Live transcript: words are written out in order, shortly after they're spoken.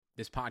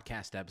This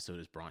podcast episode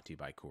is brought to you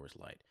by Coors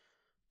Light.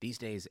 These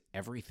days,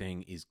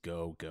 everything is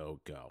go, go,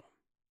 go.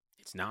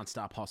 It's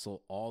nonstop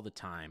hustle all the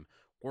time.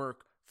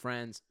 Work,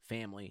 friends,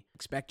 family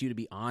expect you to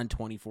be on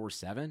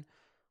 24/7.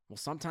 Well,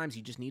 sometimes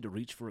you just need to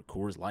reach for a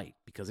Coors Light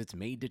because it's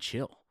made to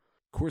chill.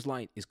 Coors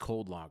Light is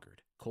cold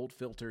lagered, cold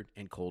filtered,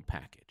 and cold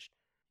packaged.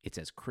 It's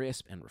as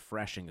crisp and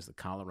refreshing as the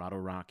Colorado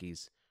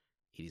Rockies.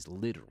 It is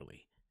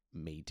literally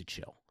made to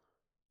chill.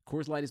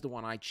 Coors Light is the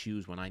one I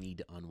choose when I need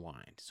to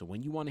unwind. So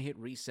when you want to hit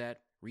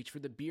reset, reach for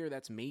the beer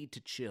that's made to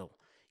chill.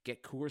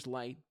 Get Coors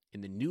Light in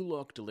the new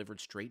look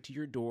delivered straight to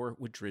your door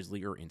with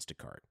Drizzly or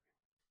Instacart.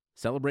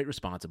 Celebrate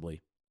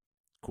responsibly.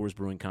 Coors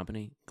Brewing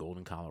Company,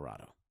 Golden,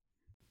 Colorado.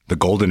 The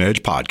Golden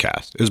Edge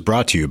podcast is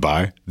brought to you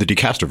by the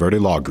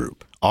DeCastroverde Law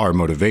Group. Our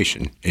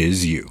motivation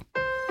is you.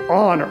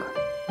 Honor,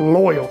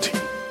 loyalty,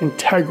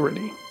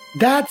 integrity.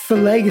 That's the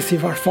legacy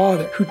of our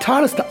father, who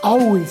taught us to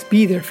always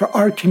be there for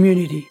our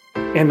community.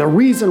 And the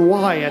reason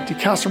why at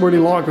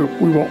DeCastroverde Law Group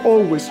we will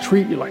always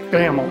treat you like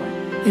family.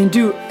 And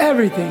do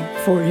everything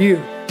for you.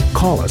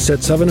 Call us at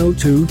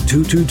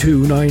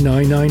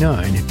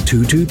 702-222-9999,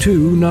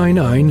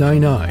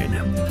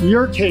 222-9999.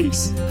 Your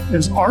case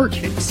is our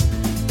case.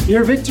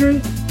 Your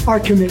victory, our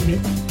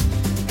commitment.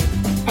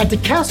 At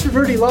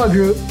DeCastroverde Law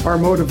Group, our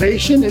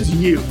motivation is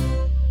you.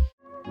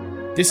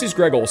 This is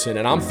Greg Olson,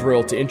 and I'm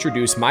thrilled to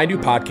introduce my new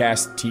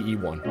podcast,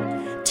 TE1.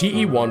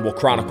 TE1 will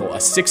chronicle a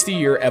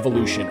 60-year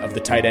evolution of the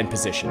tight end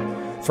position,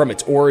 from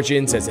its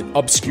origins as an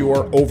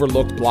obscure,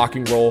 overlooked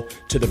blocking role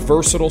to the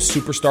versatile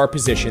superstar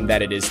position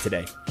that it is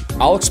today.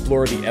 I'll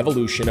explore the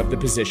evolution of the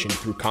position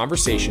through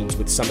conversations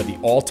with some of the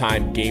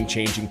all-time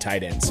game-changing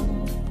tight ends.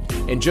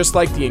 And just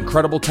like the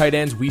incredible tight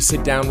ends we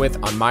sit down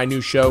with on my new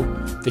show,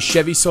 the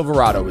Chevy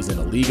Silverado is in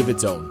a league of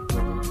its own.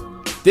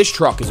 This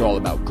truck is all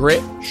about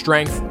grit,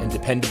 strength, and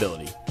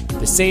dependability,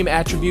 the same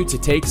attributes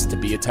it takes to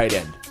be a tight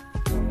end.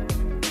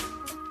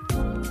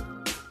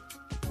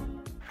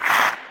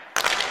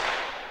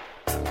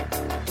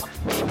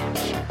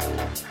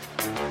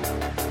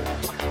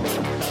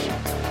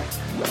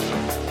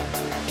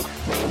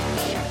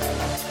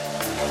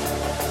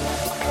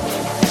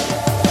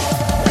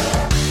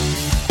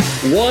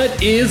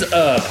 What is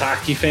up,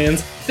 hockey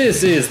fans?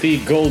 This is the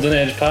Golden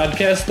Edge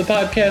podcast, the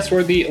podcast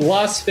where the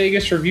Las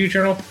Vegas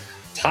Review-Journal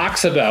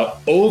talks about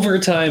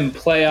overtime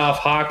playoff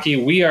hockey.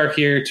 We are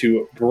here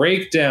to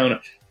break down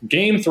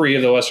Game 3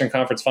 of the Western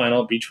Conference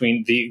Final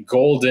between the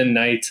Golden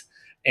Knights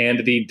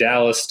and the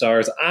Dallas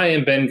Stars. I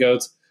am Ben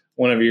Goetz,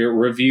 one of your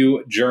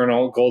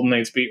Review-Journal Golden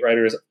Knights beat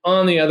writers.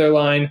 On the other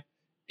line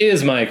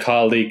is my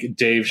colleague,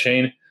 Dave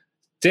Shane.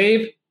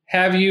 Dave,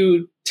 have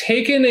you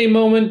taken a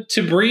moment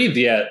to breathe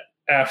yet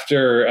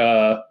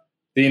after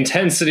the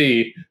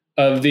intensity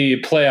of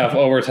the playoff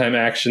overtime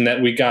action that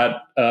we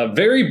got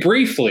very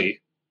briefly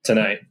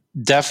tonight?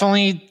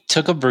 Definitely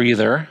took a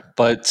breather,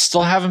 but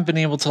still haven't been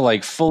able to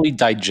fully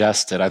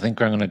digest it. I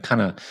think I'm going to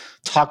kind of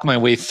talk my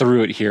way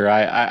through it here.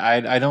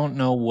 I don't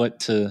know what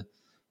to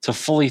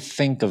fully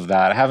think of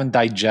that. I haven't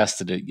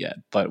digested it yet,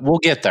 but we'll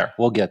get there.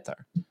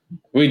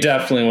 We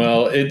definitely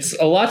will. It's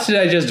a lot to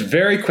digest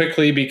very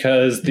quickly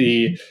because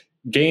the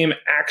game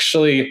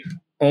actually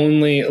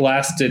only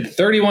lasted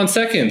 31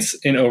 seconds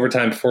in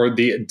overtime before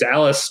the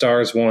Dallas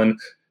Stars won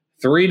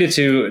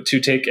 3-2 to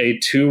take a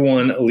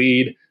 2-1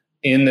 lead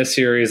in the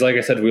series. Like I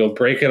said, we'll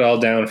break it all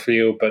down for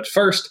you. But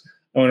first,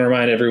 I want to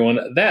remind everyone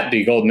that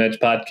the Golden Edge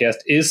podcast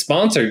is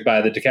sponsored by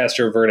the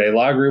DeCastroverde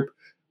Law Group.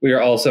 We are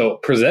also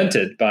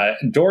presented by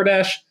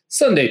DoorDash,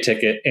 Sunday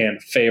Ticket,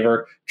 and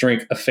Favor,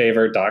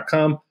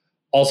 drinkafavor.com.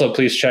 Also,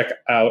 please check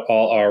out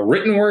all our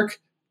written work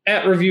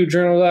at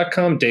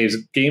reviewjournal.com. Dave's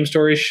game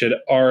stories should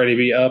already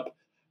be up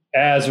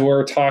as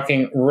we're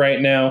talking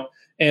right now.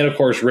 And of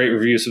course, rate,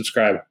 review,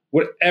 subscribe.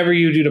 Whatever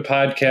you do to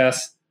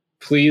podcasts,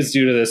 please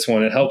do to this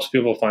one. It helps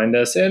people find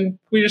us, and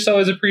we just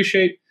always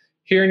appreciate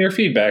hearing your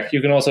feedback.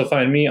 You can also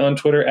find me on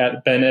Twitter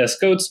at Ben S.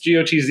 Goetz,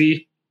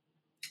 G-O-T-Z,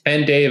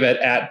 and Dave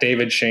at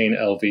David Shane,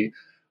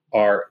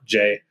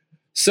 LVRJ.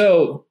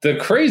 So the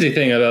crazy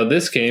thing about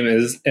this game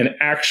is an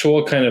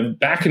actual kind of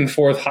back and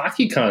forth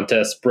hockey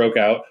contest broke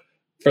out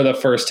for the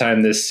first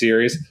time this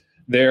series.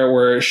 There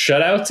were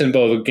shutouts in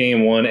both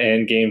Game 1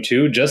 and Game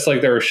 2, just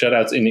like there were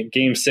shutouts in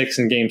Game 6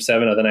 and Game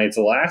 7 of the Knights'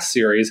 last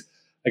series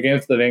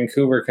against the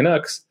Vancouver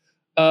Canucks.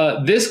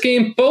 This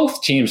game,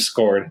 both teams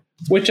scored,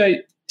 which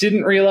I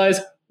didn't realize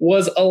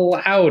was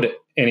allowed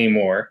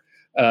anymore.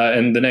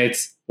 And the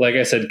Knights, like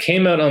I said,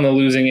 came out on the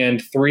losing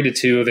end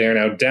 3-2. They are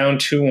now down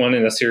 2-1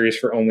 in the series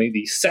for only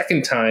the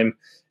second time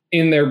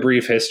in their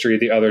brief history.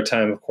 The other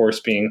time, of course,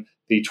 being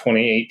the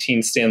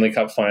 2018 Stanley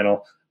Cup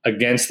Final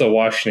against the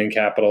Washington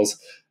Capitals.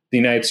 The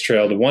Knights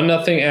trailed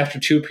 1-0 after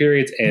 2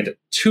 periods and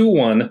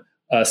 2-1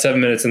 7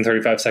 minutes and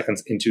 35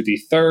 seconds into the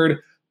third.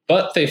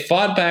 But they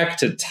fought back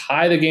to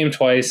tie the game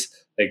twice.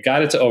 They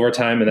got it to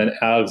overtime, and then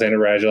Alexander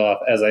Radulov,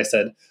 as I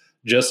said,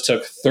 just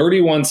took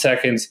 31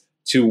 seconds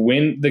to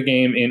win the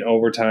game in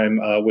overtime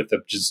with a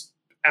just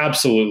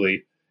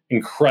absolutely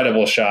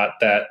incredible shot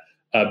that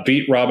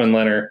beat Robin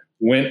Lehner,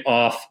 went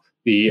off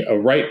the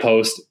right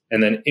post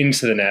and then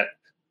into the net.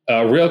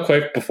 Real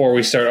quick, before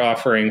we start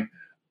offering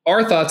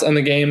our thoughts on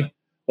the game,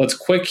 let's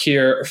quick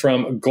hear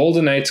from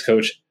Golden Knights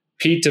coach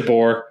Pete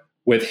DeBoer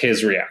with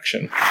his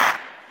reaction.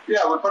 Yeah,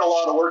 we put a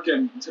lot of work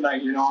in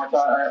tonight. I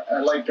thought I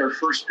liked our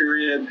first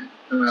period.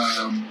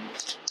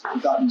 I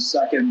thought in the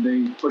second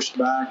they pushed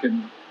back,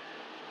 and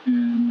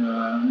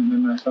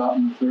then I thought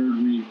in the third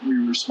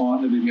we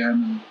responded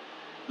again,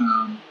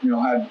 and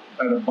had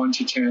a bunch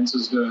of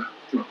chances to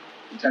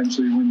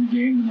potentially win the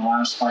game in the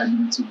last 5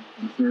 minutes of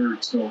the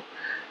third. So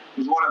it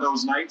was one of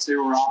those nights. They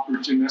were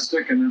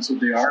opportunistic, and that's what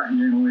they are.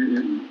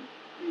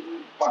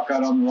 Puck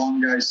got on the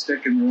wrong guy's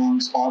stick in the wrong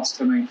spots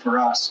tonight for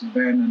us.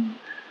 Ben and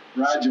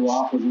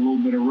Radulov with a little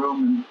bit of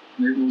room,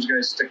 and those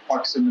guys stick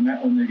pucks in the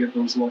net when they get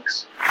those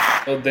looks.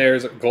 So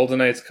there's Golden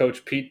Knights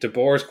coach Pete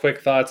DeBoer's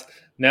quick thoughts.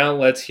 Now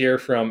let's hear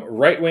from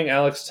right wing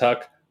Alex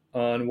Tuch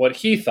on what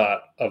he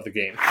thought of the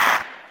game.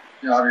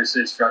 Yeah,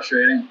 obviously it's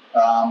frustrating,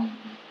 but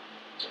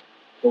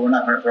we're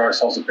not going to throw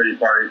ourselves a pity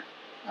party.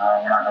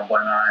 We're not going to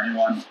blame it on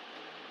anyone.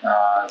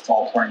 It's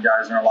all 20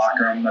 guys in our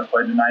locker room that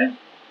played tonight,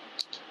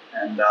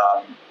 and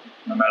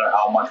no matter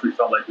how much we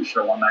felt like we should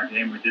have won that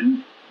game, we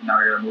didn't. Now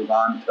we're going to move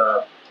on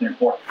to Game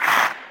 4.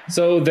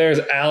 So there's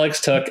Alex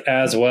Tuch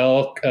as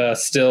well,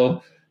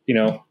 still,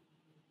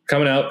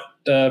 coming out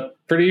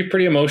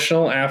pretty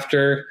emotional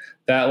after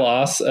that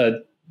loss.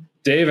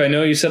 Dave, I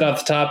know you said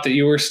off the top that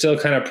you were still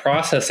kind of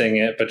processing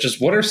it, but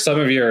just what are some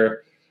of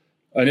your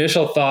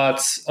initial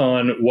thoughts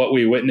on what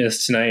we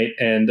witnessed tonight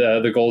and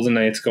the Golden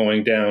Knights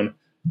going down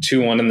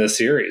 2-1 in this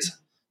series?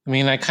 I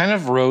mean, I kind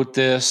of wrote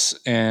this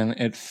and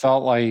it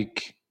felt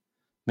like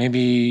maybe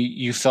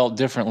you felt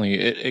differently.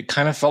 It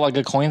kind of felt like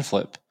a coin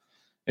flip.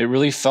 It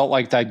really felt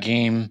like that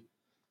game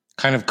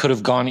kind of could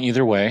have gone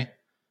either way.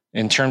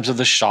 In terms of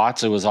the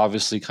shots, it was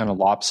obviously kind of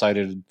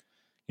lopsided,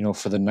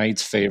 for the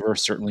Knights' favor,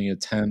 certainly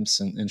attempts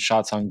and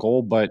shots on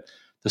goal. But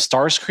the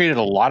Stars created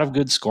a lot of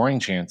good scoring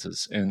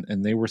chances,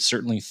 and they were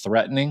certainly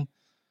threatening.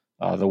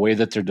 The way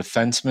that their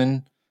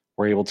defensemen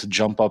were able to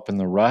jump up in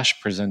the rush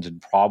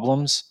presented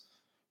problems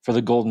for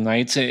the Golden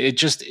Knights.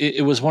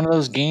 It was one of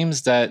those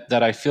games that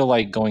I feel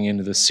like going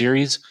into the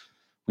series,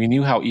 we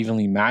knew how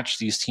evenly matched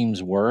these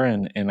teams were,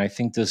 and I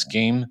think this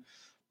game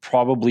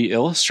probably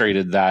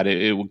illustrated that.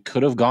 It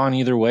could have gone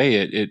either way.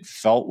 It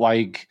felt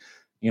like,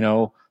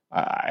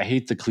 I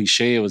hate the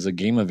cliche, it was a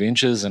game of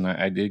inches, and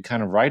I did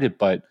kind of write it,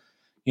 but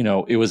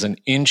it was an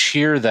inch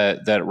here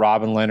that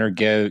Robin Leonard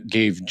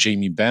gave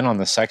Jamie Benn on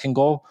the second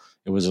goal.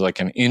 It was like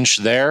an inch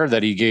there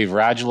that he gave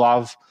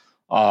Radulov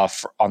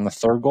on the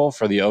third goal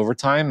for the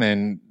overtime,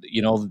 and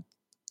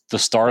the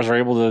Stars were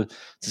able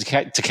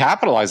to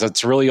capitalize.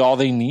 That's really all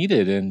they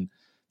needed, and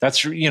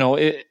that's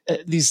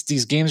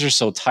these games are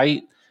so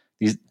tight.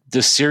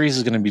 This series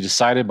is going to be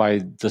decided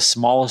by the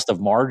smallest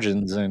of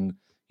margins, and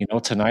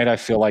tonight I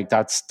feel like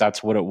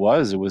that's what it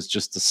was. It was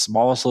just the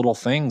smallest little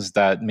things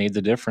that made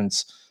the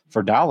difference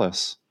for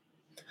Dallas.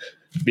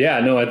 Yeah,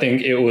 no, I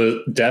think it was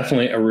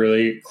definitely a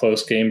really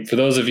close game. For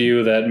those of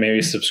you that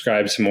maybe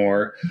subscribe to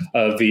more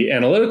of the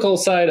analytical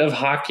side of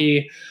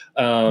hockey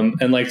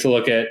and like to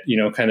look at,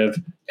 kind of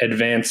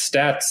advanced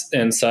stats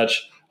and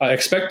such,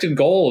 expected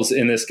goals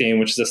in this game,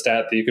 which is a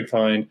stat that you could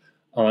find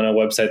on a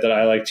website that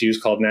I like to use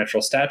called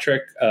Natural Stat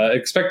Trick.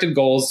 Expected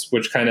goals,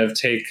 which kind of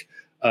take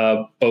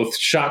both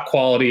shot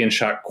quality and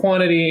shot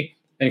quantity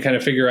and kind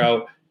of figure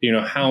out,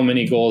 how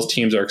many goals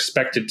teams are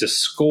expected to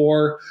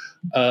score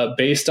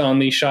based on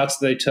the shots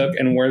they took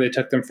and where they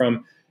took them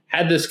from,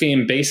 had this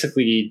game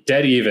basically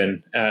dead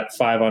even at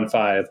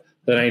 5-on-5.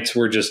 The Knights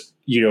were just,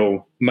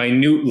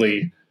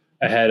 minutely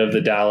ahead of the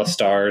Dallas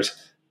Stars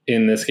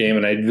in this game.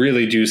 And I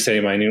really do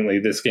say minutely,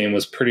 this game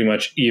was pretty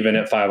much even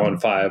at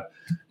 5-on-5.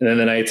 And then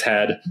the Knights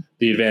had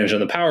the advantage on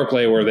the power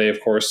play where they,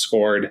 of course,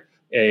 scored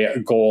a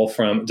goal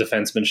from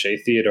defenseman Shea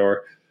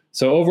Theodore.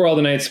 So overall,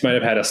 the Knights might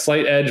have had a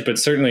slight edge, but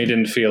certainly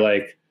didn't feel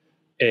like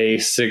a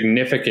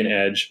significant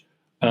edge.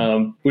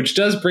 Which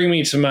does bring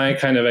me to my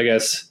kind of, I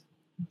guess,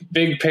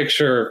 big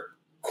picture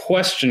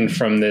question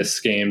from this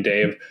game,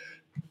 Dave.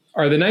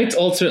 Are the Knights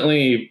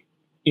ultimately,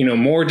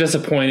 more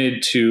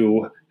disappointed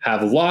to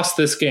have lost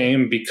this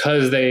game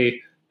because they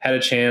had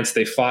a chance,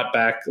 they fought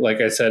back, like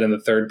I said, in the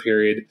third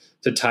period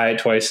to tie it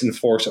twice and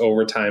force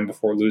overtime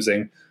before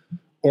losing?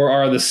 Or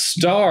are the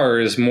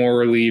Stars more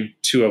relieved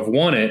to have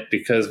won it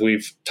because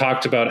we've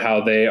talked about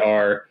how they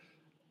are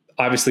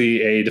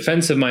obviously a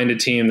defensive-minded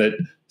team that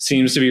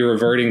seems to be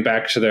reverting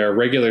back to their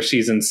regular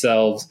season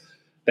selves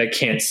that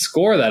can't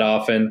score that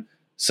often.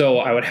 So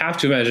I would have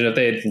to imagine if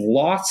they had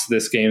lost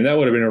this game, that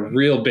would have been a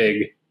real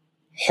big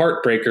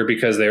heartbreaker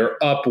because they were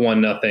up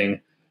 1-0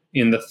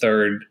 in the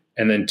third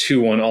and then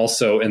 2-1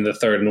 also in the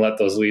third and let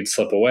those leads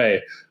slip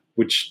away,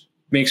 which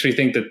makes me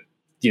think that,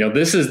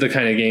 this is the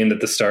kind of game that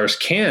the Stars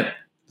can't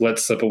let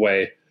slip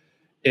away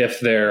if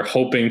they're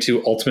hoping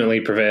to ultimately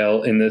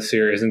prevail in this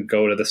series and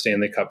go to the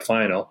Stanley Cup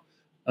final.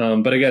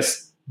 But I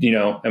guess,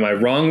 am I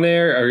wrong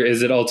there? Or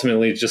is it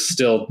ultimately just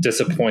still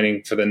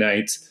disappointing for the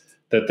Knights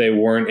that they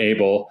weren't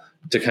able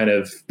to kind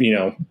of,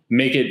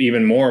 make it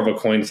even more of a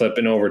coin flip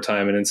in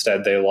overtime and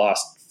instead they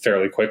lost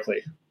fairly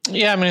quickly?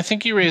 Yeah, I mean, I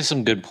think you raised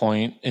some good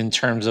point in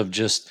terms of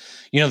just,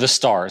 the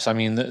Stars. I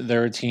mean,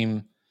 they're a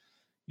team,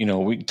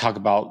 we talk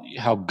about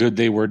how good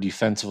they were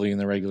defensively in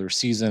the regular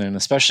season and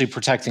especially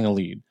protecting a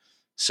lead.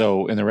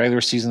 So in the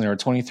regular season, they were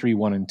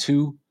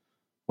 23-1-2.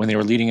 When they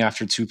were leading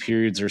after 2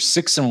 periods, they're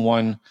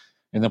 6-1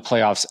 in the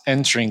playoffs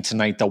entering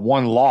tonight. The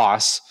one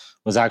loss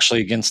was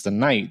actually against the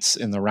Knights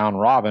in the round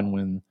robin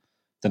when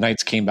the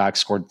Knights came back,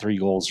 scored 3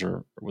 goals,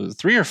 or was it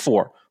 3 or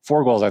 4?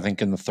 4 goals, I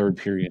think, in the third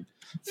period.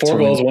 4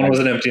 goals, one was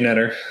an empty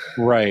netter.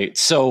 Right.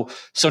 So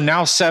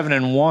now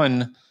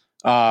 7-1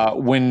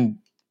 when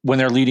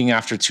they're leading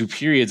after 2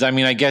 periods. I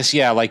mean, I guess,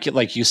 yeah,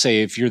 like you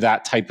say, if you're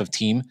that type of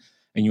team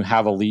and you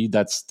have a lead,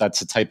 that's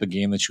the type of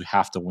game that you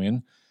have to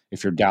win.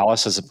 If you're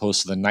Dallas, as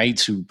opposed to the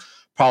Knights, who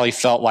probably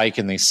felt like,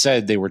 and they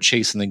said they were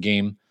chasing the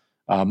game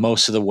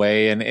most of the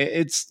way. And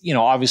it's,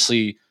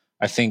 obviously,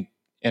 I think,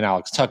 and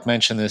Alex Tuck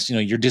mentioned this,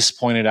 you're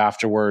disappointed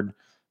afterward,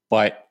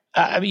 but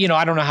I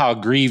don't know how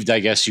aggrieved, I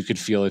guess you could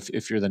feel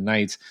if you're the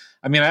Knights.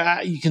 I mean,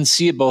 you can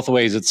see it both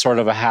ways. It's sort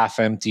of a half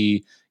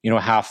empty,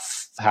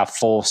 half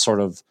full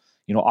sort of,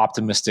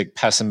 optimistic,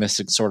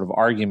 pessimistic sort of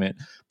argument.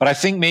 But I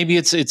think maybe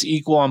it's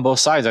equal on both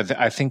sides.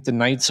 I think the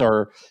Knights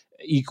are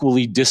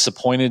equally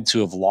disappointed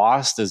to have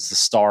lost as the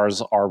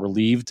Stars are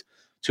relieved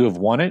to have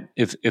won it,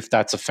 if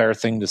that's a fair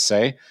thing to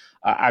say.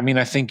 I mean,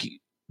 I think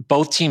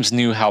both teams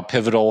knew how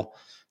pivotal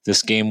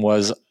this game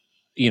was.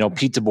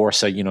 Pete DeBoer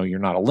said, you're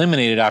not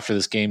eliminated after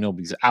this game.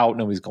 Nobody's out.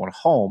 Nobody's going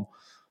home.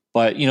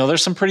 But,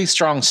 there's some pretty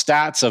strong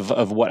stats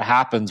of what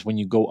happens when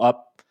you go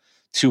up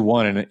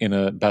 2-1 in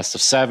a best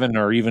of 7,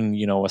 or even,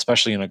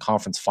 especially in a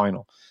conference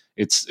final.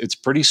 It's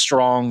pretty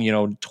strong,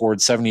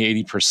 towards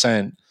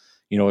 70-80%.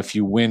 If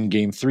you win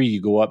game 3, you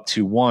go up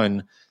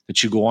 2-1,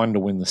 that you go on to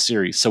win the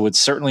series. So it's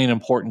certainly an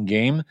important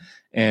game.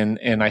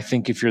 And I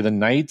think if you're the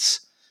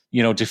Knights,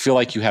 to feel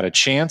like you had a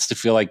chance, to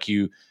feel like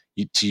you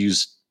to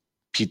use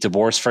Pete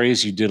DeBoer's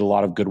phrase, you did a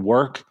lot of good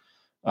work,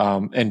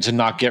 and to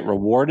not get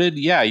rewarded,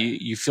 yeah,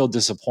 you feel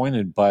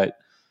disappointed. But,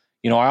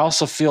 I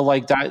also feel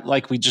like that,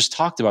 like we just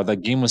talked about,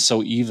 that game was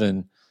so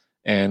even.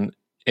 And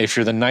if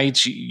you're the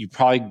Knights, you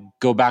probably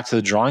go back to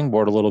the drawing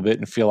board a little bit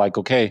and feel like,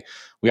 okay,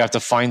 we have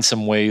to find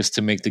some ways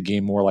to make the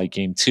game more like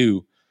game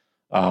 2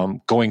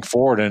 going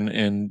forward,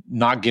 and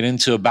not get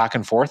into a back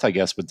and forth, I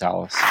guess, with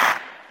Dallas.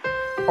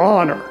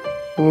 Honor,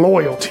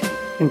 loyalty,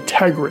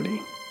 integrity.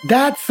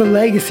 That's the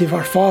legacy of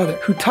our father,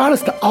 who taught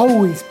us to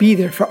always be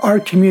there for our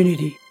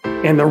community.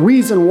 And the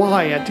reason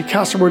why at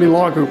DeCastro Verde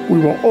Law Group, we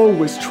will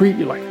always treat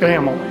you like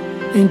family.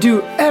 And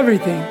do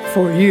everything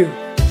for you.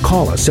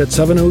 Call us at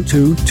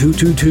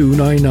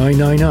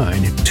 702-222-9999,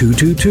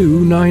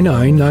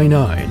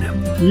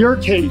 222-9999. Your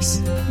case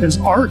is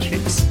our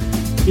case.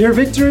 Your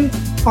victory,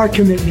 our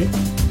commitment.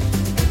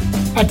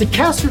 At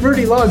DeCastro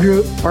Verde Law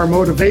Group, our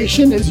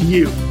motivation is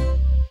you.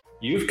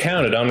 You've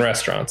counted on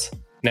restaurants.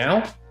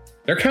 Now,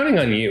 they're counting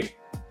on you.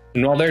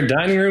 And while their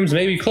dining rooms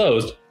may be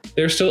closed,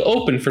 they're still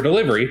open for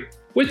delivery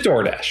with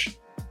DoorDash.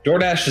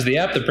 DoorDash is the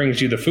app that brings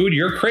you the food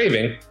you're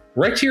craving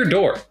right to your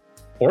door.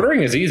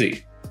 Ordering is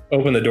easy.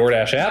 Open the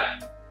DoorDash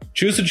app,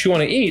 choose what you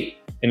want to eat,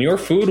 and your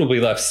food will be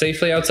left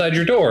safely outside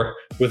your door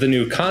with a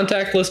new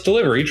contactless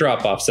delivery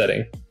drop-off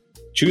setting.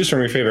 Choose from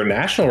your favorite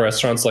national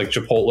restaurants like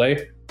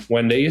Chipotle,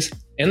 Wendy's,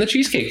 and the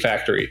Cheesecake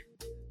Factory.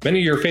 Many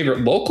of your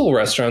favorite local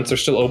restaurants are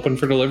still open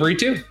for delivery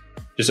too.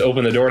 Just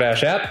open the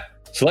DoorDash app,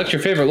 select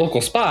your favorite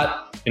local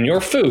spot, and your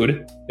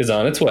food is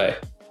on its way.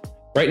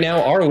 Right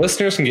now, our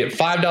listeners can get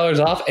 $5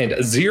 off and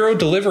 0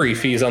 delivery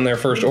fees on their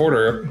first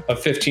order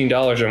of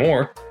 $15 or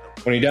more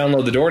when you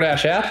download the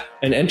DoorDash app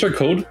and enter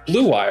code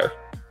BLUEWIRE.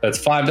 That's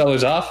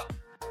 $5 off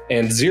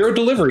and 0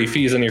 delivery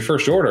fees on your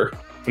first order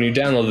when you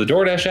download the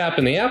DoorDash app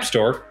in the App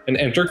Store and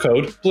enter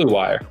code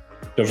BLUEWIRE.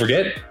 Don't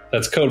forget,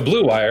 that's code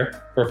BLUEWIRE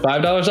for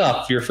 $5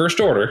 off your first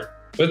order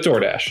with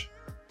DoorDash.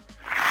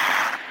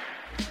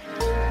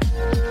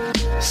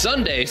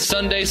 Sundays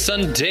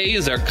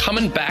are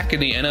coming back in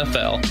the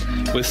NFL.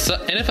 With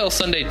NFL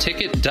Sunday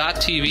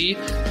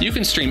Ticket.tv, you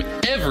can stream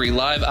every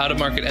live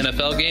out-of-market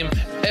NFL game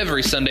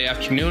every Sunday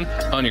afternoon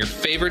on your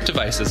favorite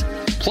devices,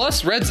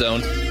 plus Red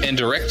Zone and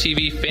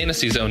DirecTV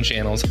Fantasy Zone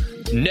channels.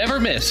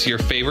 Never miss your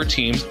favorite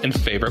teams and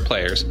favorite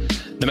players.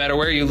 No matter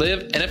where you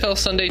live, NFL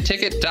Sunday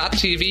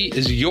Ticket.tv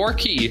is your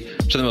key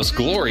to the most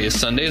glorious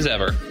Sundays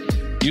ever.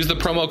 Use the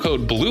promo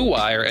code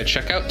BLUEWIRE at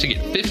checkout to get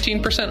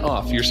 15%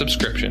 off your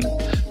subscription.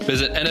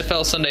 Visit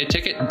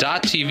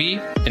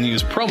NFLSundayTicket.tv and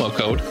use promo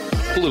code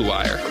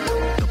BLUEWIRE.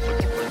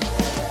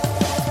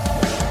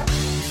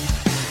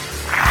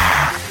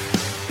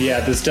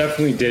 Yeah, this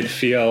definitely did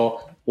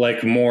feel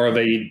like more of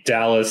a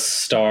Dallas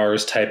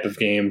Stars type of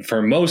game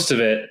for most of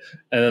it,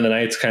 and then the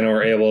Knights kind of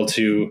were able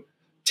to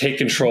take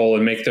control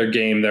and make their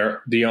game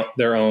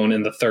their own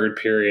in the third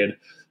period,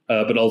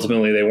 but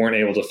ultimately they weren't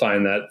able to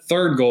find that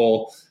third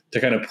goal to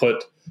kind of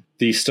put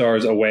the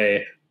Stars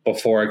away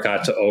before it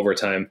got to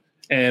overtime.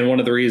 And one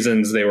of the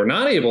reasons they were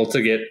not able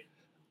to get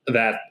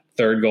that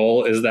third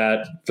goal is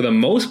that, for the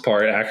most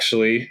part,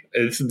 actually,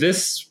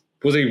 this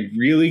was a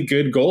really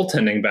good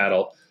goaltending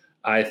battle.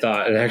 I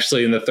thought. And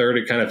actually in the third,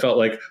 it kind of felt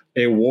like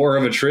a war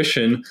of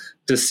attrition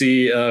to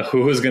see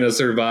who was going to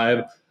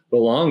survive the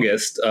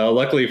longest.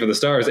 Luckily for the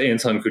Stars,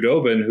 Anton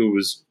Khudobin, who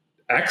was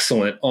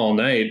excellent all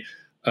night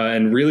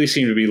and really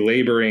seemed to be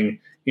laboring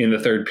in the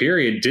third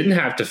period, didn't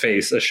have to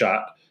face a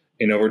shot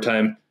in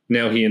overtime.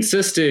 Now, he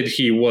insisted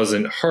he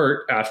wasn't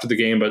hurt after the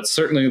game, but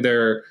certainly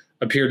there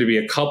appeared to be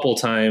a couple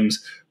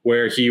times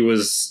where he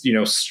was,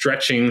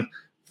 stretching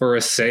for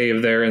a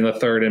save there in the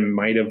third and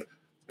might have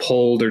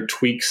pulled or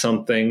tweaked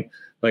something.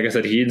 Like I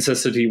said, he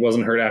insisted he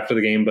wasn't hurt after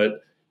the game,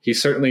 but he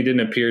certainly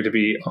didn't appear to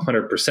be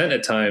 100%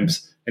 at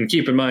times. And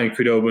keep in mind,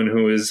 Khudobin,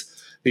 who is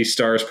the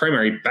Stars'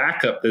 primary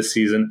backup this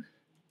season,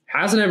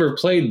 hasn't ever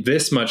played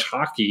this much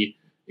hockey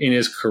in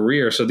his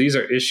career. So these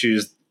are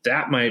issues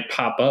that might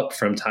pop up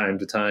from time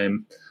to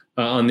time.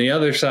 On the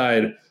other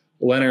side,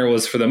 Leonard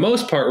was for the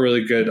most part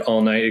really good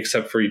all night,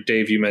 except for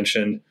Dave, you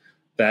mentioned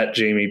that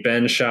Jamie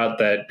Benn shot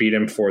that beat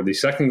him for the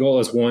second goal,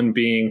 as one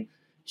being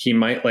he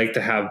might like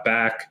to have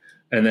back.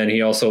 And then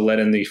he also let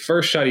in the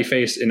first shot he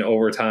faced in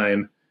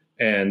overtime,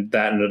 and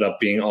that ended up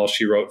being all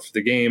she wrote for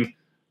the game.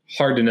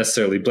 Hard to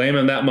necessarily blame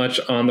him that much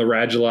on the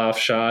Radulov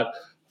shot,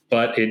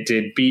 but it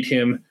did beat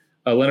him.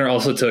 Leonard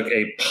also took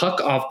a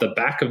puck off the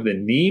back of the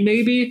knee,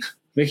 maybe,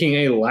 making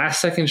a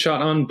last-second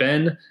shot on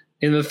Benn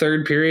in the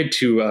third period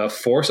to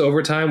force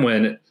overtime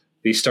when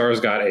the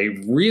Stars got a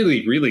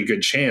really, really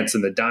good chance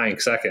in the dying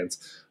seconds.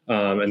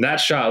 And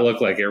that shot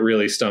looked like it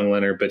really stung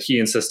Leonard, but he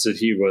insisted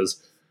he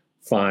was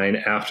fine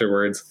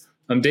afterwards.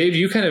 Dave,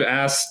 you kind of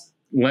asked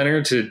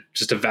Leonard to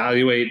just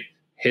evaluate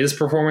his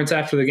performance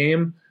after the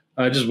game.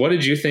 Just what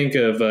did you think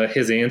of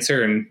his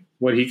answer and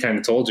what he kind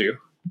of told you?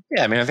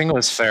 Yeah, I think it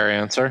was a fair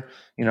answer.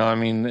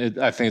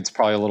 I think it's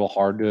probably a little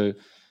hard to,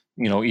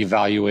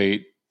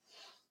 evaluate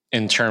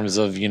in terms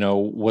of,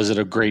 was it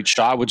a great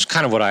shot, which is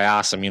kind of what I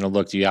asked him.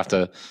 Look, do you have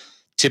to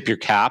tip your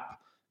cap,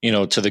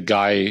 to the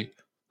guy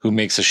who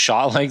makes a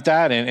shot like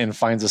that and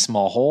finds a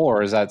small hole?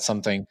 Or is that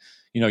something,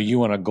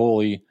 you and a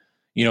goalie,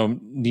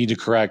 need to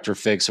correct or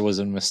fix? It was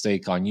a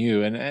mistake on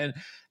you. And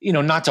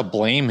not to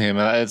blame him.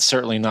 It's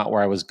certainly not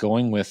where I was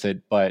going with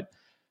it. But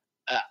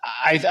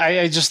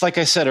I just, like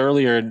I said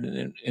earlier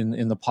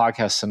in the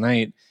podcast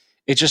tonight,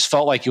 it just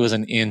felt like it was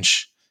an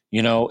inch.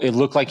 It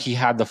looked like he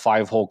had the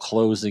 5-hole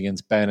closed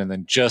against Benn and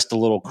then just a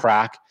little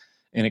crack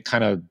and it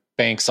kind of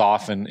banks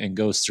off and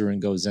goes through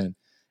and goes in.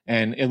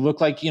 And it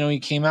looked like, he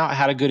came out,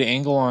 had a good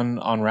angle on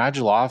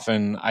Radulov,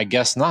 and I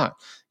guess not.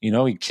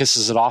 He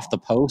kisses it off the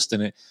post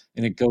and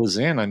it goes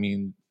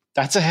in.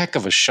 That's a heck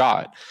of a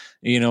shot.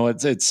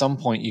 At some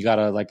point you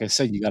gotta, like I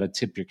said, you gotta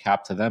tip your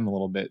cap to them a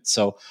little bit.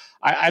 So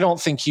I don't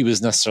think he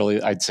was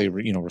necessarily, I'd say,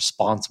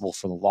 responsible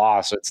for the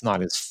loss. It's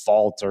not his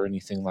fault or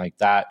anything like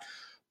that.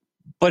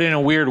 But in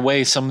a weird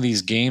way, some of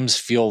these games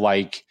feel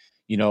like,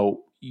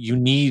 you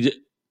need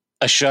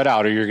a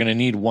shutout or you're going to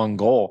need one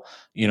goal.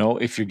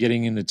 If you're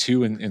getting into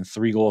 2 and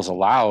 3 goals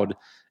allowed,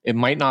 it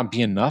might not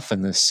be enough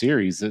in this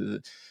series.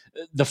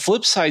 The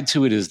flip side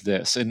to it is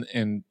this,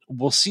 and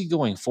we'll see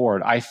going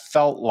forward. I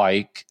felt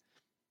like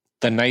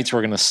the Knights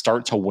were going to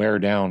start to wear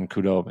down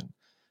Khudobin.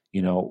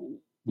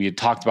 We had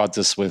talked about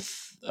this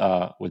with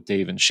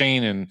Dave and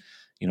Shane and,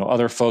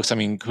 other folks.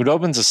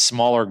 Khudobin's a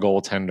smaller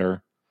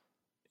goaltender.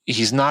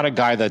 He's not a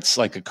guy that's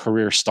like a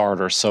career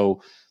starter.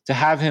 So to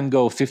have him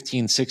go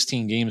 15,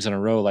 16 games in a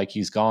row like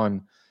he's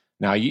gone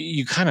now,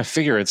 you kind of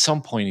figure at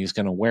some point he's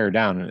going to wear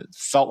down. And it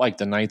felt like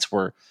the Knights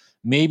were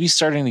maybe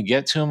starting to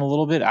get to him a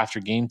little bit after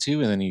game 2.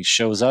 And then he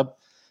shows up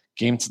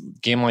game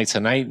like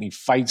tonight and he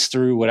fights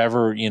through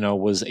whatever,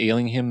 was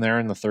ailing him there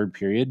in the third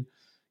period.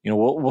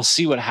 We'll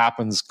see what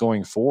happens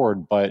going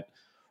forward. But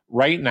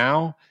right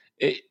now,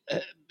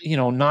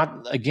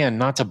 not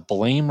to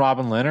blame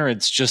Robin Leonard.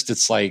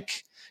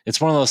 It's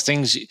one of those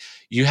things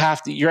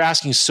you're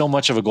asking so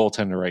much of a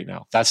goaltender right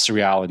now. That's the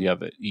reality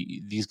of it.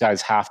 These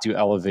guys have to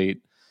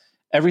elevate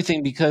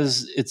everything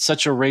because it's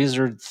such a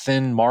razor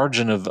thin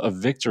margin of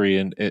victory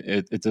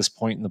at this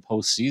point in the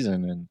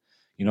postseason. And,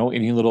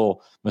 any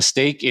little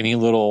mistake, any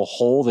little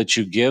hole that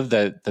you give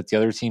that the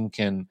other team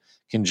can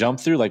jump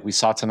through, like we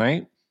saw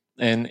tonight,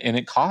 and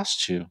it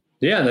costs you.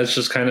 Yeah, that's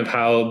just kind of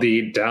how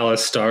the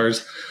Dallas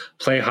Stars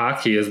play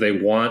hockey, is they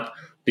want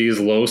these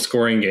low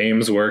scoring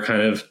games where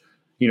kind of,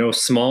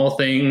 small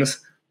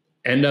things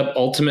end up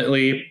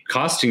ultimately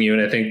costing you.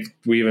 And I think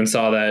we even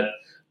saw that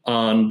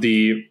on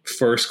the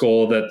first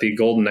goal that the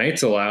Golden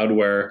Knights allowed,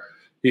 where,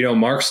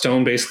 Mark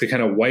Stone basically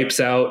kind of wipes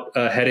out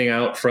heading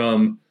out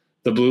from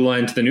the blue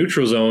line to the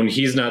neutral zone.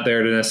 He's not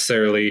there to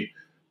necessarily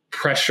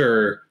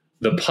pressure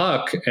the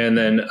puck. And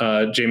then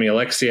Jamie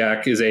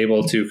Alexiak is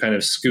able to kind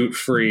of scoot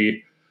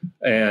free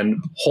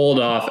and hold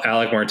off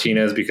Alec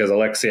Martinez, because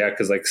Alexiak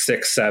is like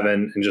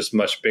 6'7" and just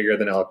much bigger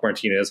than Alec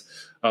Martinez,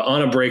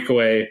 on a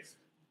breakaway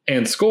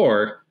and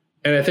score.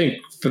 And I think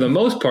for the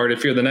most part,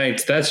 if you're the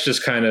Knights, that's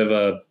just kind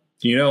of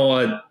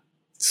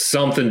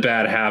something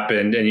bad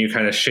happened, and you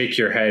kind of shake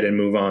your head and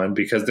move on,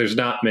 because there's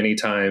not many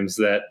times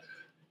that,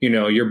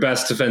 your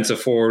best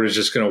defensive forward is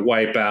just going to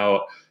wipe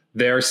out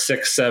their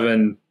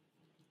 6'7"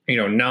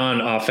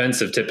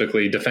 non-offensive,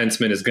 typically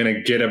defenseman is going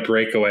to get a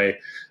breakaway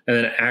and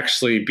then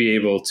actually be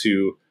able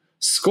to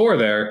score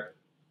there.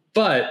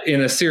 But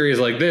in a series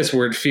like this,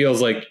 where it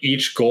feels like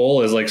each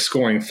goal is like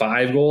scoring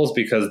 5 goals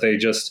because they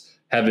just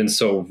have been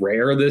so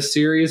rare this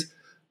series,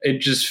 it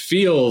just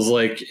feels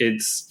like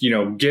it's,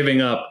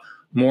 giving up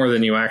more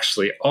than you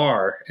actually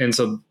are. And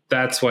so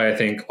that's why I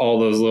think all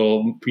those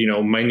little,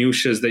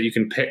 minutiae that you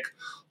can pick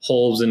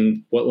holes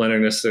in what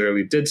Leonard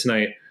necessarily did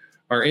tonight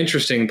are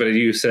interesting, but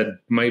you said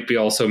might be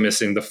also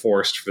missing the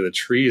forest for the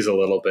trees a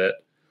little bit.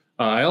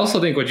 I also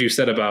think what you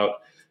said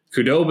about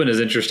Khudobin is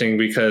interesting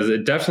because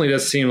it definitely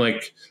does seem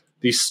like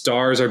the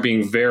Stars are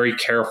being very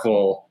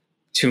careful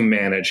to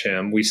manage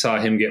him. We saw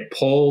him get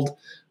pulled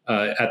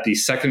at the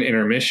second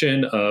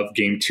intermission of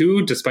Game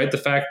 2, despite the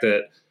fact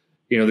that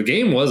the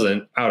game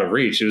wasn't out of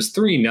reach. It was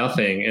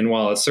 3-0, and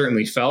while it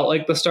certainly felt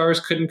like the Stars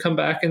couldn't come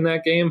back in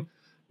that game,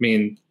 I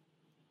mean,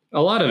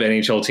 a lot of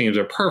NHL teams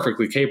are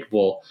perfectly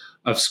capable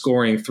of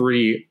scoring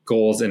 3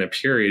 goals in a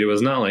period. It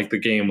was not like the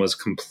game was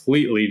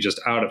completely just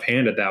out of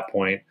hand at that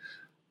point,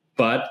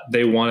 but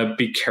they want to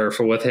be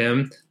careful with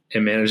him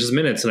and manage his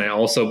minutes. And I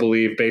also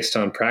believe, based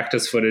on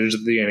practice footage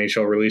that the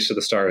NHL released to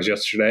the Stars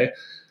yesterday,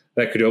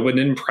 that Khudobin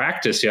didn't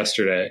practice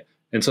yesterday.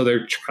 And so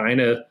they're trying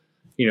to,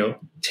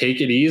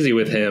 take it easy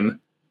with him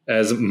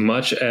as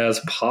much as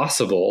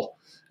possible.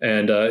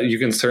 And you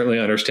can certainly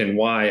understand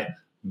why,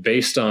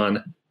 based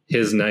on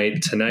his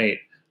night tonight.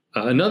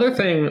 Another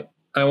thing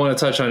I want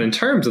to touch on in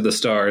terms of the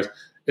Stars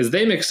is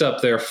they mixed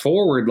up their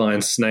forward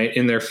lines tonight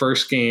in their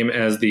first game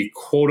as the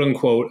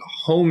quote-unquote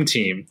home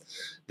team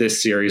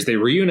this series. They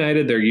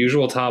reunited their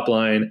usual top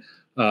line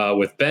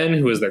with Ben,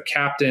 who is their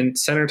captain,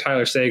 center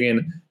Tyler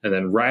Seguin, and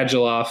then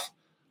Radulov.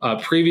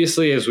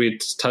 Previously, as we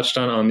touched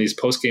on these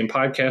post-game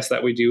podcasts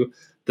that we do,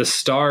 the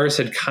Stars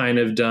had kind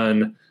of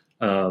done,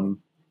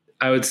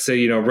 I would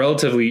say,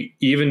 relatively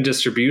even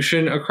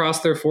distribution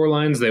across their 4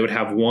 lines. They would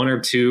have 1 or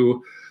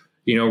 2,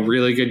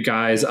 really good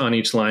guys on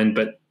each line,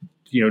 but,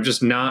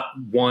 just not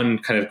one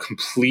kind of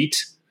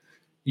complete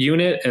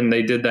unit. And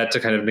they did that to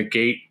kind of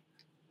negate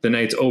the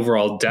Knights'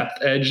 overall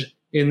depth edge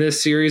in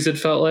this series, it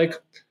felt like.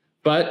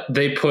 But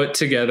they put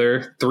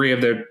together 3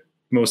 of their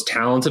most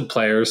talented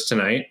players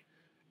tonight,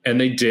 and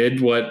they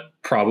did what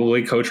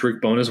probably Coach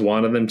Rick Bowness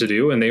wanted them to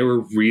do, and they were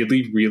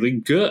really, really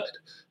good.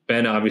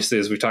 Ben, obviously,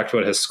 as we talked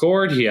about, has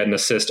scored. He had an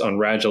assist on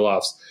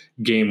Radulov's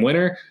game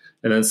winner,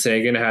 and then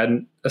Seguin had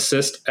an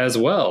assist as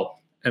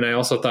well. And I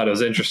also thought it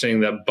was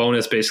interesting that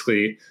Bowness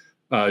basically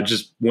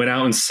just went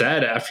out and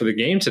said after the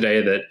game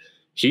today that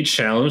he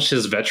challenged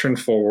his veteran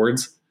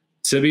forwards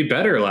to be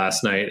better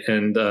last night.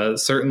 And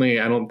certainly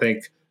I don't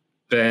think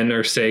Ben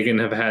or Seguin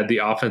have had the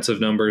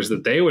offensive numbers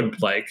that they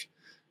would like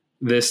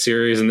this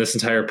series and this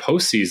entire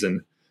postseason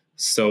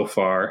so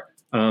far.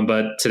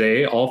 But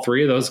today, all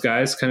 3 of those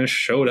guys kind of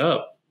showed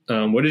up.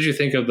 What did you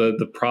think of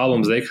the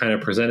problems they kind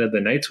of presented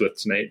the Knights with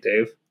tonight,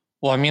 Dave?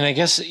 Well, I mean, I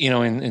guess,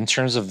 in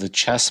terms of the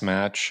chess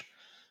match,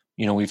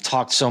 we've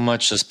talked so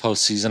much this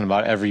postseason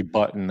about every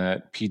button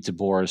that Pete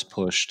DeBoer has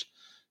pushed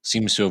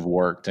seems to have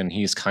worked. And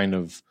he's kind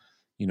of,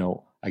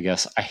 I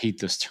guess I hate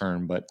this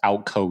term, but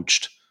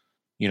outcoached,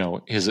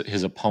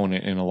 his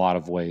opponent in a lot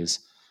of ways.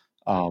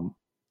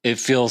 It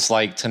feels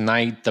like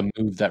tonight, the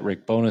move that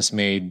Rick Bowness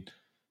made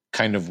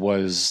kind of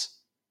was,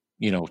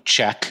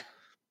 check,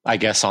 I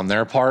guess, on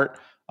their part,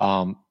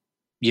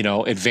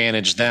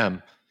 advantage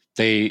them.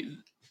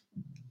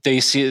 They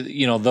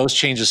see, those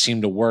changes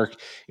seem to work.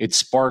 It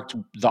sparked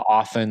the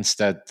offense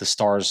that the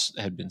Stars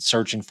had been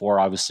searching for.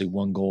 Obviously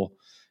 1 goal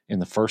in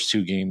the first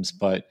 2 games,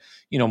 but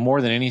more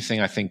than anything,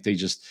 I think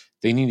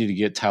they needed to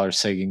get Tyler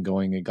Seguin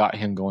going. It got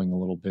him going a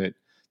little bit.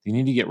 They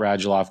need to get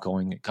Radulov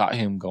going. It got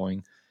him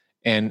going.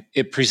 And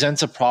it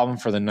presents a problem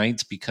for the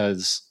Knights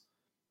because,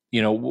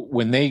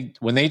 when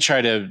they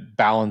try to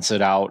balance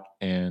it out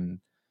and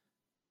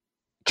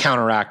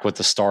counteract what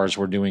the Stars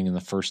were doing in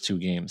the first 2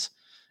 games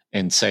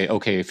and say,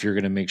 okay, if you're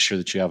going to make sure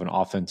that you have an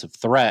offensive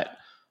threat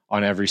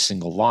on every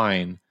single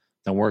line,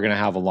 then we're going to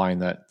have a line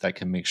that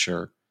can make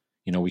sure,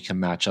 we can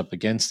match up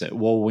against it.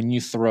 Well, when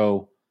you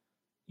throw,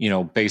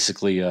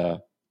 basically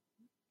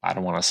I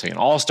don't want to say an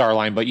all-star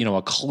line, but,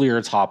 a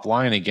clear top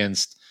line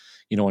against,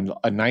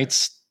 a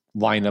Knights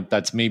lineup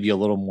that's maybe a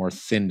little more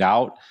thinned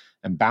out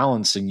and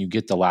balanced, and you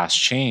get the last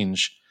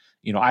change,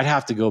 I'd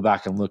have to go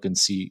back and look and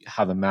see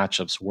how the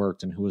matchups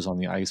worked and who was on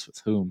the ice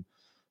with whom.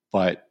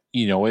 But,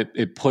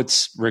 it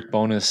puts Rick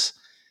Bowness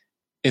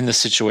in the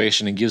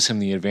situation and gives him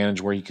the advantage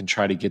where he can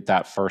try to get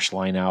that first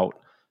line out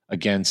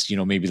against,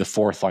 maybe the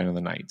 4th line of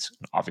the Knights.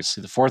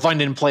 Obviously, the 4th line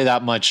didn't play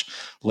that much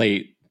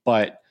late,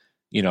 but,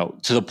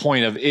 to the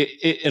point of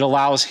it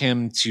allows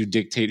him to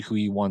dictate who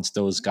he wants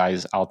those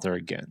guys out there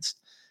against.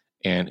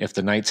 And if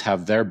the Knights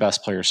have their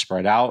best players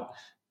spread out,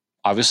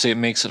 obviously it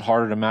makes it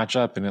harder to match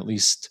up. And at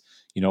least,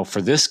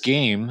 for this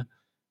game,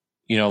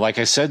 like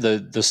I said,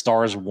 the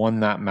Stars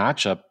won that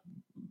matchup.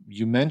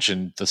 You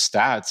mentioned the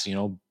stats,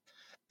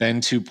 Ben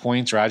 2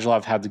 points,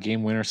 Radulov had the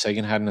game winner,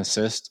 Seguin had an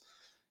assist,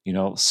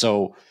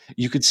 so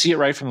you could see it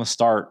right from the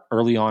start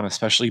early on,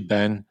 especially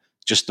Ben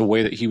just the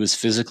way that he was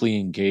physically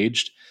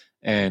engaged.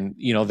 And,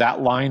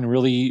 that line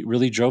really,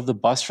 really drove the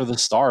bus for the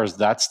Stars.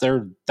 That's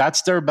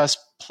their best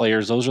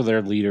players. Those are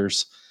their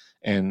leaders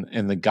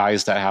and the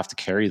guys that have to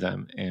carry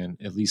them. And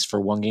at least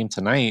for one game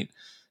tonight,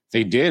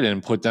 they did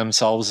and put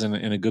themselves in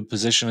a good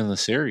position in the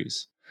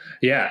series.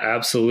 Yeah,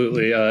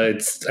 absolutely. I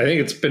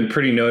think it's been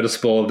pretty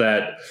noticeable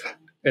that,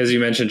 as you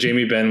mentioned,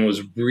 Jamie Benn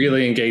was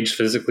really engaged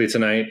physically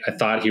tonight. I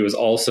thought he was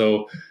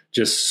also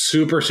just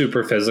super,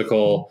 super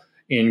physical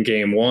in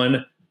game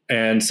one.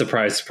 And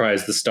surprise,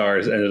 surprise, the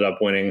Stars ended up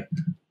winning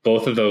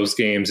both of those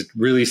games. It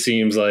really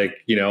seems like,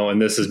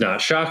 and this is not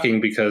shocking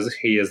because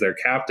he is their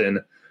captain,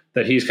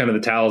 that he's kind of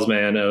the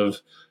talisman of,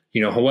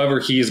 however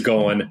he's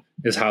going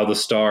is how the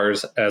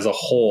Stars as a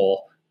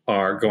whole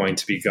are going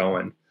to be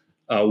going.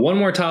 One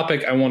more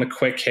topic I want to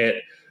quick hit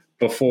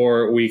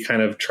before we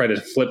kind of try to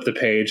flip the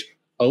page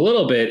a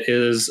little bit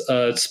is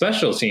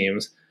special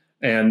teams.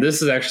 And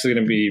this is actually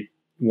going to be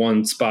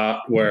one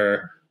spot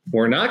where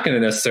we're not going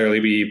to necessarily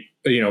be,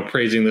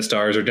 praising the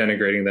Stars or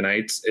denigrating the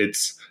Knights.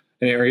 It's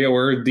an area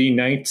where the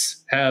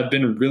Knights have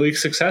been really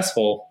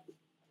successful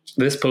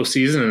this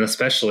postseason and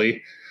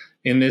especially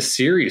in this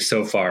series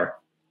so far.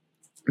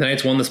 The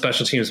Knights won the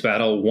special teams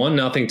battle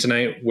 1-0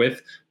 tonight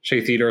with Shea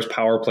Theodore's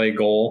power play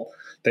goal.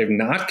 They've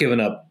not given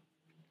up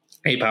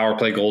a power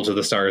play goal to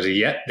the Stars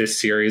yet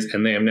this series,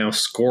 and they have now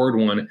scored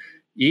one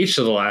each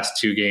of the last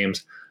two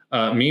games.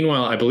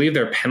 Meanwhile, I believe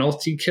their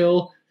penalty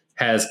kill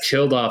has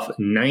killed off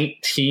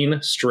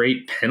 19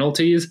 straight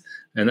penalties,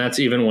 and that's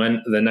even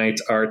when the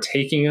Knights are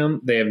taking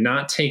them. They have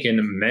not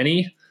taken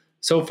many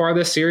so far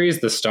this series.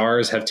 The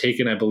Stars have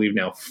taken, I believe,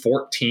 now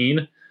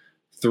 14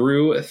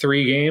 through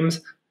 3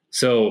 games.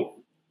 So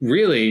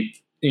really,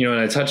 and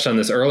I touched on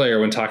this earlier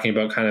when talking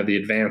about kind of the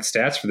advanced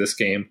stats for this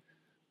game.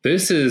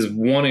 This is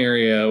one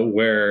area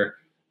where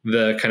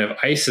the kind of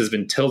ice has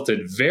been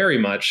tilted very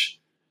much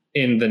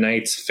in the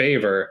Knights'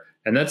 favor.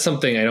 And that's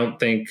something I don't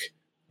think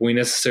we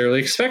necessarily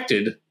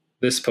expected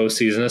this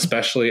postseason,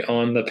 especially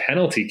on the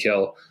penalty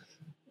kill.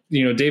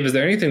 Dave, is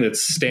there anything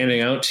that's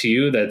standing out to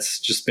you that's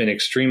just been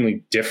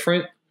extremely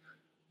different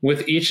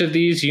with each of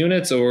these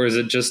units? Or is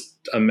it just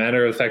a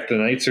matter of the fact the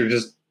Knights are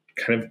just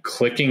kind of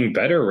clicking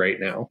better right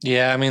now?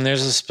 Yeah, I mean,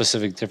 there's a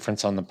specific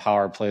difference on the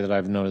power play that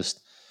I've noticed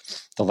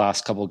the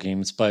last couple of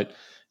games. But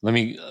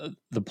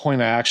the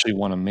point I actually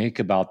want to make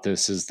about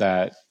this is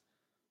that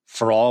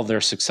for all of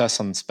their success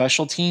on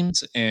special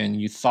teams, and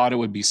you thought it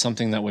would be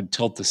something that would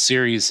tilt the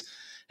series,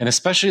 and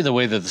especially the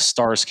way that the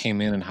Stars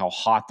came in and how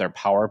hot their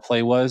power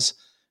play was,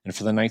 and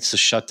for the Knights to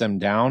shut them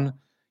down,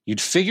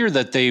 you'd figure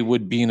that they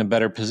would be in a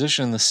better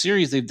position in the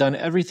series. They've done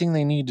everything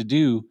they need to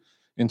do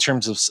in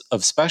terms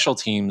of special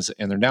teams,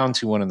 and they're down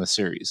 2-1 in the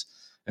series.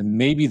 And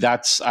maybe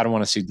that's, I don't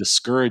want to say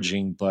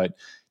discouraging, but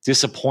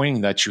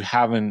disappointing that you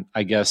haven't,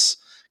 I guess,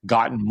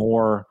 gotten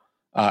more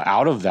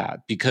out of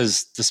that,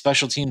 because the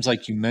special teams,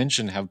 like you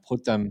mentioned, have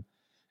put them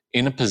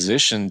in a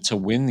position to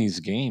win these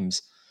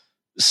games.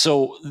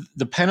 So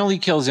the penalty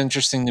kill is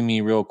interesting to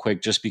me real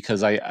quick, just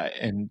because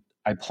I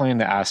plan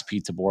to ask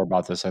Pete DeBoer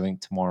about this, I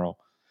think tomorrow.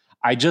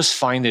 I just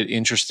find it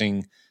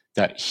interesting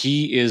that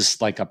he is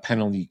like a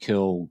penalty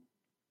kill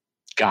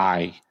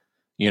guy,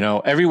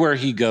 everywhere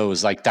he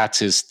goes, like that's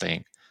his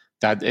thing.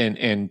 That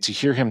and to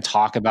hear him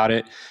talk about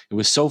it, it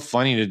was so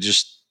funny to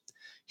just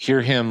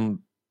hear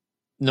him.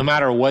 No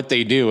matter what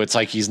they do, it's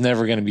like he's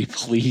never going to be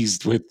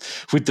pleased with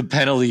the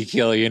penalty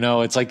kill.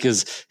 It's like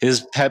his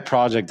pet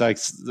project. Like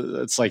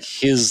it's like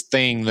his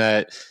thing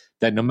that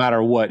no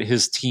matter what,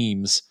 his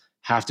teams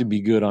have to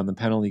be good on the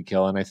penalty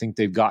kill. And I think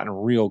they've gotten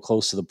real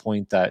close to the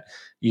point that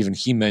even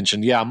he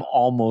mentioned, yeah, I'm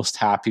almost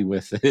happy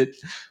with it.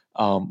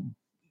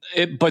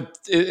 But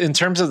in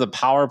terms of the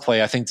power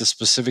play, I think the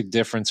specific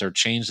difference or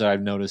change that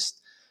I've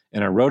noticed,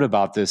 and I wrote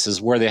about this, is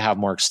where they have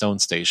Mark Stone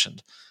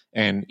stationed.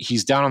 And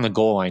he's down on the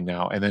goal line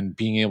now, and then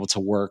being able to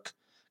work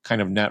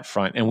kind of net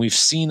front. And we've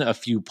seen a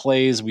few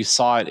plays. We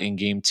saw it in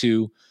game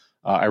 2.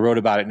 I wrote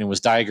about it, and it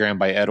was diagrammed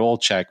by Ed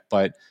Olczyk.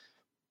 But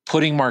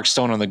putting Mark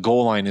Stone on the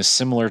goal line is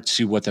similar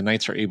to what the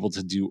Knights are able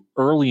to do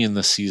early in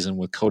the season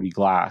with Cody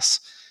Glass,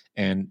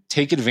 and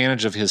take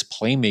advantage of his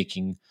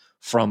playmaking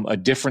from a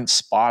different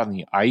spot on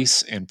the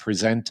ice and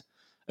present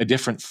a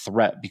different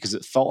threat, because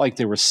it felt like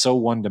they were so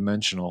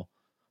one-dimensional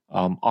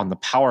on the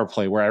power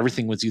play, where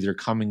everything was either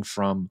coming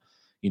from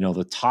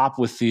the top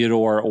with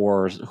Theodore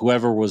or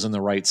whoever was in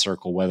the right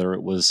circle, whether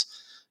it was,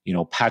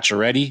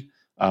 Pacioretty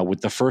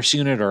with the first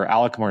unit or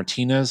Alec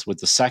Martinez with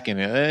the second.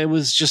 It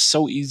was just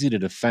so easy to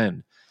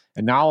defend.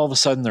 And now all of a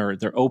sudden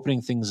they're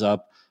opening things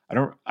up. I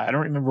don't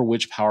remember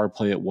which power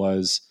play it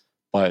was,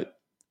 but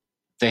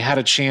they had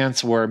a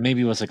chance where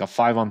maybe it was like a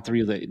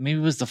 5-on-3. Maybe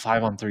it was the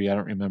 5-on-3. I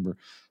don't remember.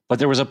 But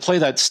there was a play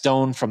that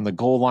Stone from the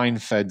goal line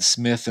fed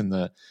Smith in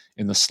the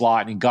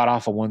slot, and he got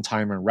off a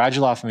one-timer, and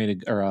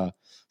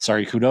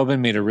Khudobin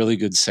made a really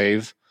good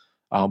save.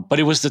 But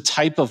it was the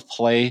type of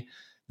play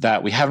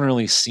that we haven't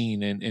really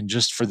seen. And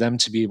just for them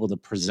to be able to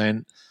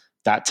present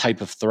that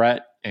type of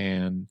threat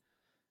and,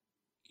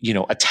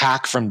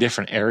 attack from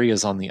different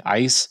areas on the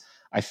ice,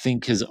 I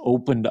think has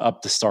opened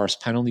up the Stars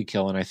penalty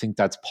kill. And I think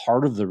that's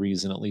part of the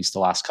reason, at least the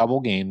last couple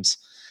games.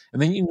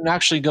 And then you can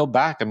actually go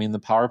back. I mean, the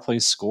power play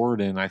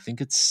scored, and I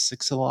think it's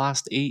 6 of the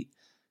last 8.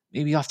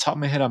 Maybe off the top of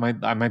my head,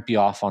 I might be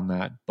off on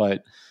that.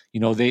 But,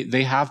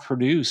 they have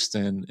produced,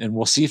 and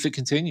we'll see if it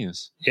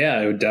continues.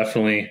 Yeah, it would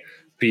definitely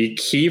be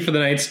key for the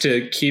Knights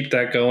to keep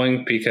that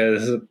going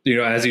because,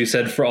 as you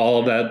said, for all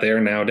of that,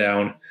 they're now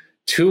down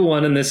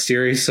 2-1 in this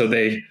series. So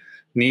they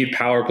need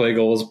power play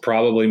goals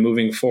probably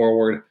moving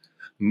forward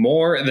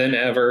more than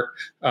ever.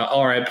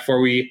 All right, before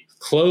we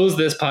close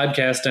this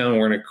podcast down,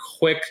 we're in a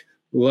quick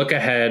look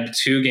ahead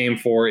to Game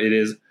 4. It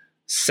is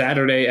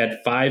Saturday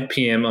at 5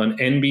 p.m. on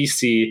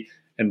NBC.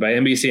 And by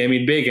NBC, I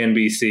mean big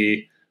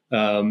NBC.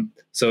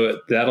 So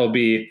that'll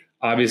be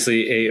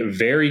obviously a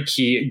very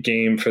key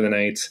game for the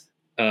Knights.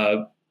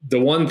 The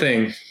one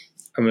thing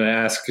I'm going to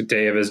ask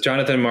Dave is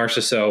Jonathan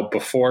Marchessault,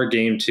 before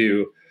Game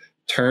 2,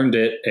 termed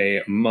it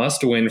a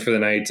must-win for the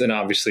Knights, and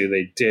obviously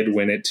they did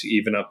win it to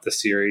even up the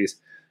series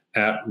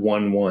at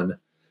 1-1.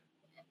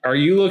 Are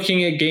you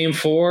looking at Game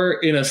 4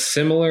 in a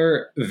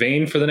similar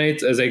vein for the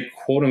Knights as a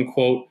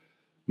quote-unquote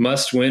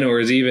must-win,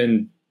 or is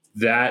even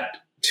that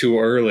too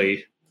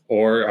early?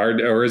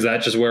 Or is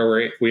that just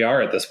where we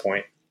are at this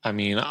point? I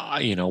mean,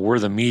 we're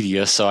the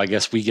media, so I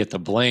guess we get the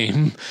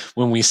blame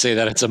when we say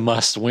that it's a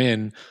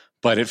must-win,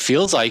 but it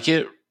feels like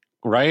it,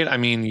 right? I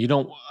mean, you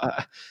don't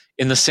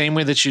in the same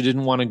way that you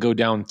didn't want to go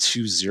down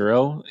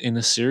 2-0 in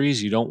a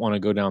series, you don't want to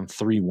go down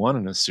 3-1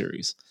 in a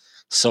series.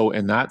 So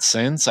in that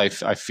sense, I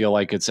feel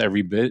like it's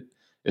every bit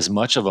as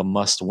much of a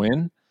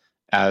must-win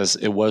as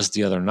it was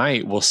the other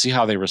night. We'll see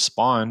how they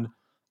respond.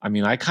 I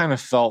mean, I kind of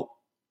felt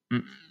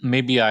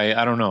maybe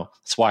I don't know.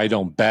 That's why I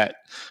don't bet,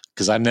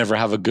 because I never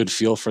have a good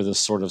feel for this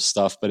sort of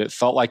stuff. But it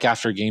felt like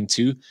after Game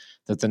 2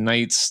 that the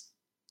Knights,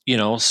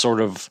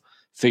 sort of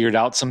figured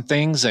out some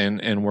things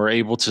and were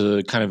able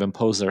to kind of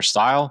impose their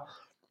style.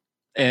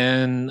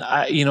 And,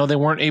 they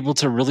weren't able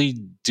to really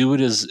do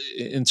it as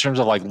in terms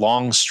of like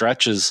long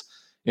stretches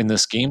in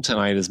this game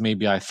tonight as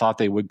maybe I thought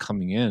they would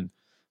coming in.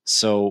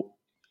 So,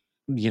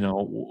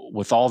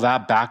 with all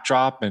that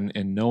backdrop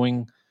and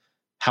knowing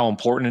how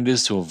important it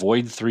is to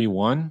avoid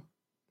 3-1,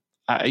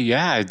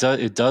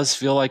 it does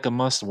feel like a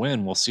must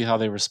win. We'll see how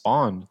they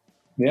respond.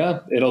 Yeah,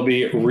 it'll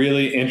be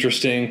really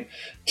interesting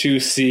to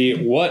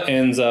see what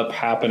ends up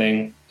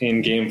happening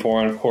in Game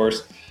 4. And of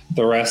course,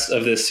 the rest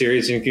of this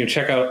series. You can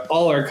check out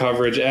all our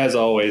coverage, as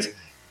always,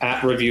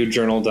 at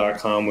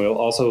reviewjournal.com. We'll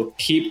also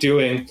keep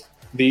doing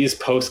these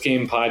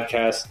post-game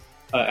podcasts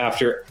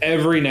after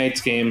every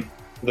Knights game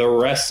the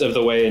rest of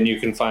the way, and you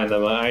can find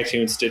them on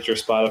iTunes, Stitcher,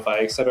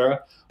 Spotify,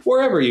 etc.,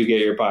 wherever you get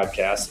your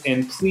podcasts.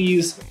 And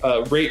please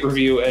rate,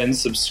 review, and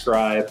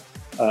subscribe.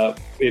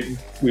 We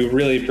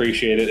really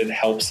appreciate it. It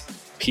helps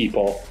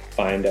people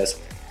find us.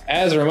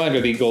 As a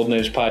reminder, the Golden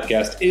Edge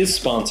podcast is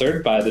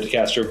sponsored by the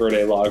Castro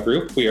Verde Law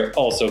Group. We are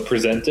also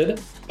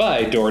presented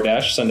by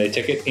DoorDash, Sunday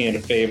Ticket,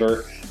 and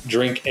Favor,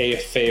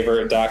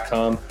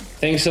 drinkafavor.com.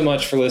 Thanks so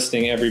much for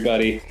listening,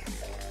 everybody.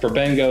 For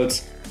Ben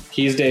Goetz,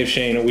 he's Dave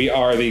Shane. We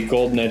are the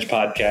Golden Edge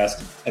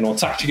podcast, and we'll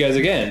talk to you guys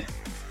again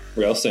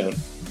real soon.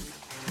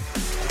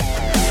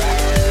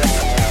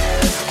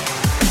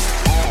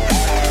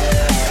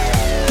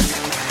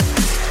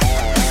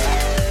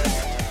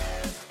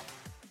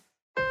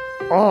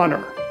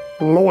 Honor,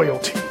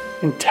 loyalty,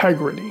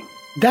 integrity.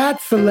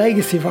 That's the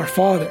legacy of our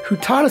father, who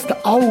taught us to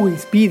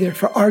always be there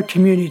for our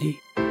community.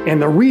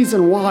 And the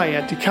reason why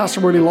at the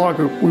Castro Verde Law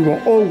Group, we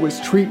will always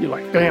treat you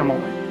like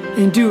family.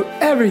 And do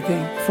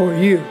everything for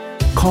you.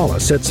 Call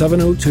us at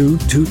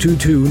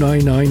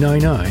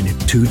 702-222-9999,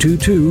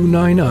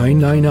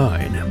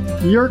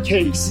 222-9999. Your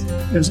case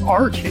is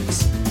our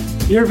case.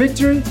 Your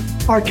victory,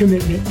 our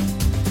commitment.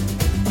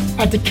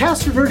 At the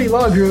Castro Verde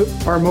Law Group,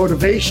 our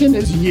motivation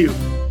is you.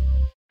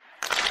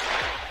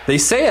 They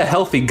say a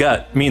healthy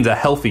gut means a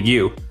healthy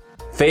you.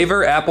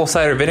 Favor apple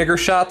cider vinegar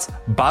shots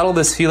bottle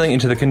this feeling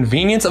into the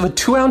convenience of a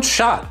 2-ounce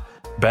shot.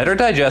 Better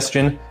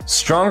digestion,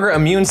 stronger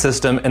immune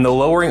system, and the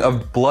lowering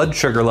of blood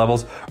sugar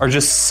levels are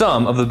just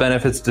some of the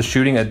benefits to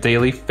shooting a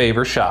daily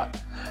Favor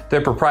shot.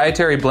 Their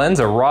proprietary blends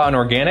are raw and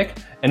organic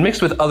and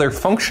mixed with other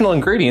functional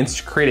ingredients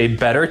to create a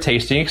better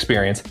tasting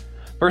experience.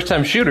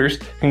 First-time shooters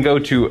can go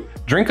to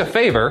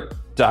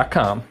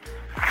drinkafavor.com.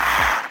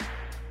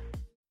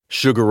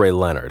 Sugar Ray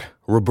Leonard,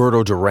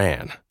 Roberto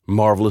Duran,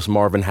 Marvelous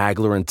Marvin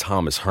Hagler, and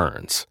Thomas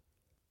Hearns.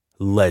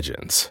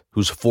 Legends,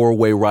 whose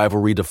four-way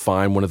rivalry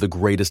defined one of the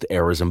greatest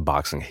eras in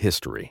boxing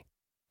history.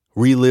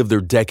 Relive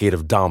their decade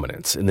of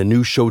dominance in the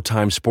new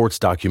Showtime sports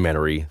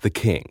documentary, The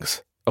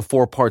Kings, a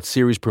 4-part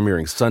series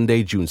premiering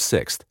Sunday, June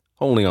 6th,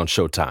 only on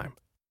Showtime.